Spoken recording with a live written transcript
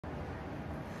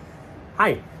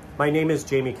Hi, my name is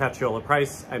Jamie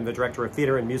Cacciola-Price. I'm the Director of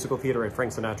Theater and Musical Theater at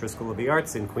Frank Sinatra School of the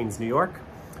Arts in Queens, New York.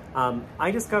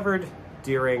 I discovered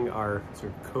during our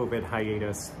sort of COVID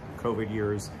hiatus, COVID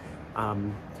years,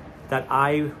 that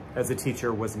I, as a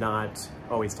teacher, was not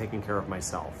always taking care of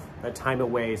myself. That time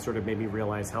away sort of made me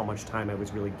realize how much time I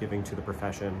was really giving to the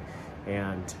profession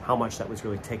and how much that was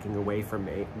really taking away from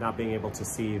me, not being able to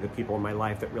see the people in my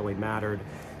life that really mattered.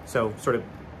 So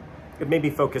it made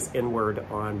me focus inward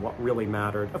on what really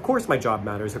mattered. Of course my job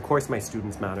matters, of course my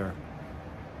students matter,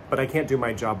 but I can't do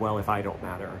my job well if I don't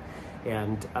matter.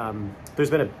 And there's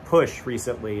been a push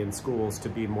recently in schools to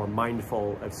be more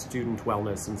mindful of student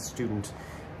wellness and student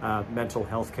mental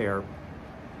health care.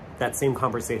 That same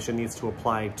conversation needs to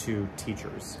apply to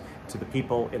teachers, to the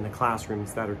people in the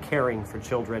classrooms that are caring for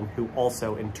children who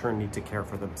also in turn need to care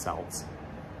for themselves.